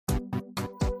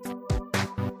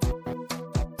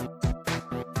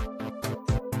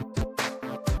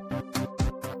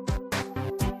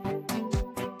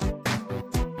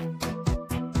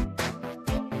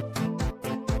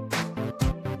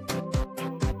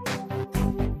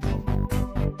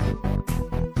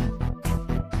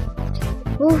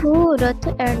Woohoo!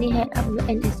 Dr. Ernie had uploaded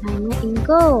an assignment in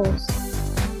goals.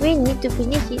 We need to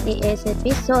finish it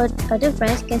ASAP so other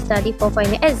friends can study for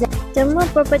final exam. Thermal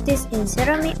properties in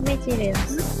ceramic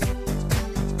materials.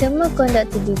 Thermal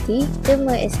conductivity,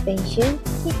 thermal expansion,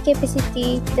 heat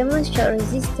capacity, thermal shock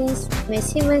resistance,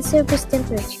 maximum surface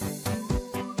temperature.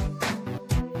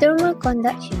 Thermal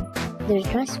conduction. The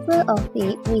transfer of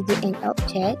heat within an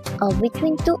object or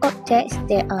between two objects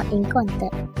that are in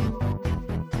contact.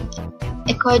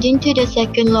 According to the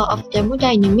second law of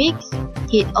thermodynamics,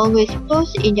 heat always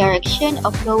flows in direction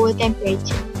of lower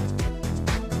temperature.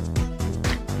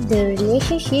 The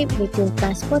relationship between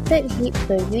transported heat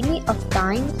per unit of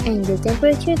time and the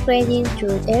temperature gradient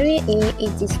through area A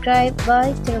is described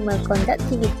by thermal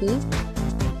conductivity.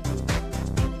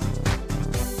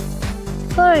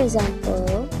 For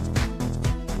example,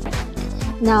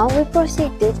 now we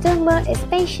proceed to thermal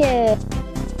expansion.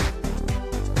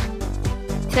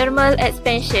 Thermal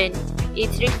expansion. It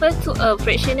refers to a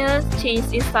fractional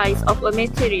change in size of a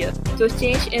material to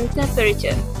change in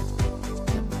temperature.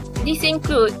 These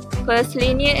include first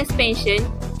linear expansion,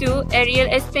 2 areal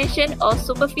expansion or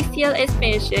superficial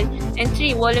expansion, and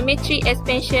 3 volumetric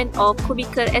expansion or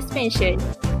cubical expansion.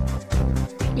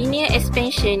 Linear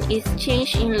expansion is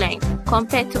change in length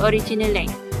compared to original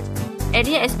length.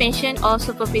 Area expansion or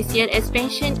superficial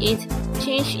expansion is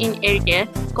change in area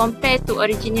compared to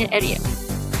original area.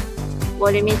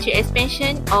 Volumetric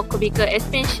expansion or cubical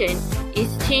expansion is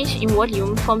change in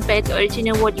volume compared to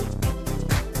original volume.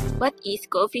 What is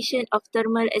coefficient of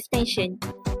thermal expansion?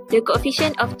 The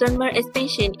coefficient of thermal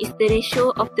expansion is the ratio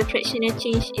of the fractional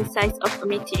change in size of a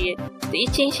material to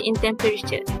its change in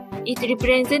temperature. It is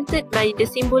represented by the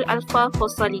symbol alpha for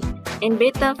solid and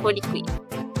beta for liquid.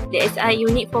 The SI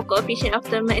unit for coefficient of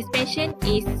thermal expansion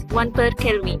is 1 per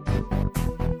Kelvin.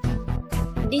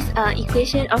 These are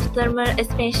equations of thermal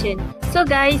expansion. So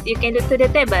guys, you can look to the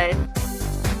table.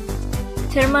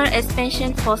 Thermal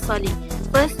expansion for solid.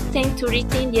 First, tend to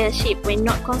retain their shape when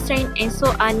not constrained and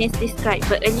so are as described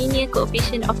by a linear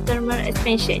coefficient of thermal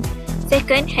expansion.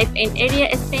 Second, have an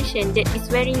area expansion that is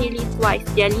very nearly twice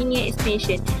their linear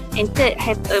expansion. And third,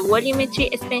 have a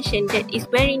volumetric expansion that is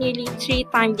very nearly 3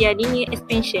 times their linear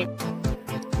expansion.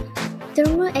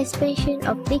 Thermal expansion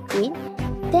of liquid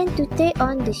tend to take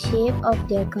on the shape of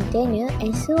their container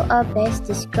and so are best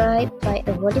described by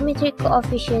a volumetric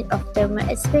coefficient of thermal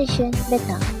expansion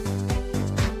beta.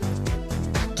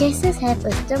 Gases have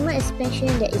a thermal expansion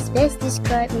that is best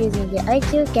described using the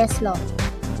ideal gas law.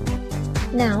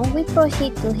 Now we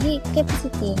proceed to heat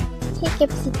capacity. Heat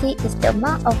capacity is the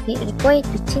amount of heat required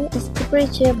to change its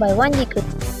temperature by 1 degree.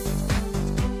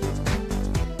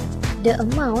 The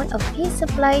amount of heat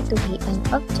supplied to heat an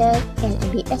object can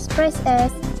be expressed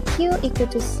as Q equal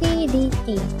to C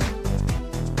dt.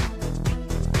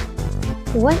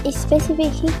 What is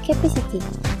specific heat capacity?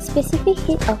 Specific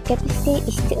heat of capacity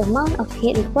is the amount of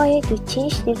heat required to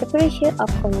change the temperature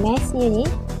of a mass unit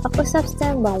of a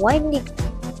substance by 1 degree.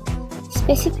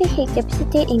 Specific heat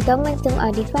capacity in common terms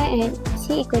are defined as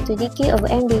C equal to dq over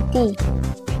m dt.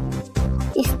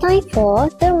 It's time for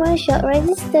thermal shock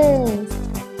resistance.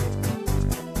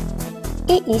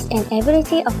 It is an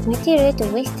ability of material to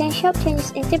withstand sharp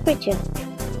changes in temperature.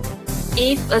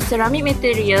 If a ceramic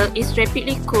material is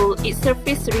rapidly cooled, its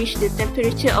surface reaches the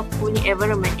temperature of cooling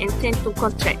environment and tend to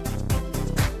contract.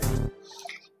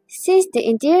 Since the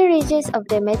interior regions of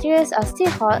the materials are still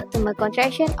hot, thermal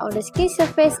contraction of the skin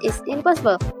surface is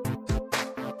impossible.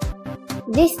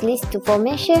 This leads to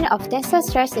formation of tensile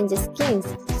stress in the skin.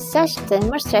 Such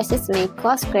thermal stresses may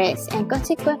cause cracks and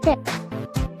consequent fracture.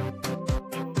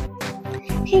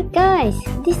 Hey guys,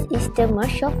 this is the thermal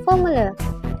shock formula.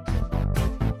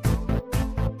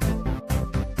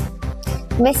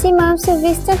 Maximum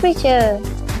surface temperature.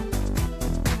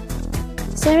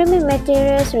 Ceramic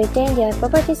materials retain their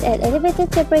properties at elevated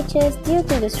temperatures due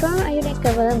to the strong ionic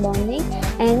covalent bonding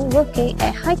and working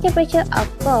at high temperature are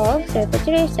called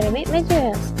refractory ceramic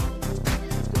materials.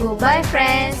 Goodbye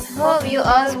friends, hope you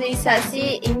all will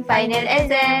succeed in final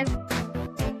exam.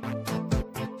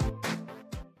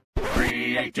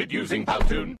 Created using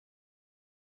Powtoon.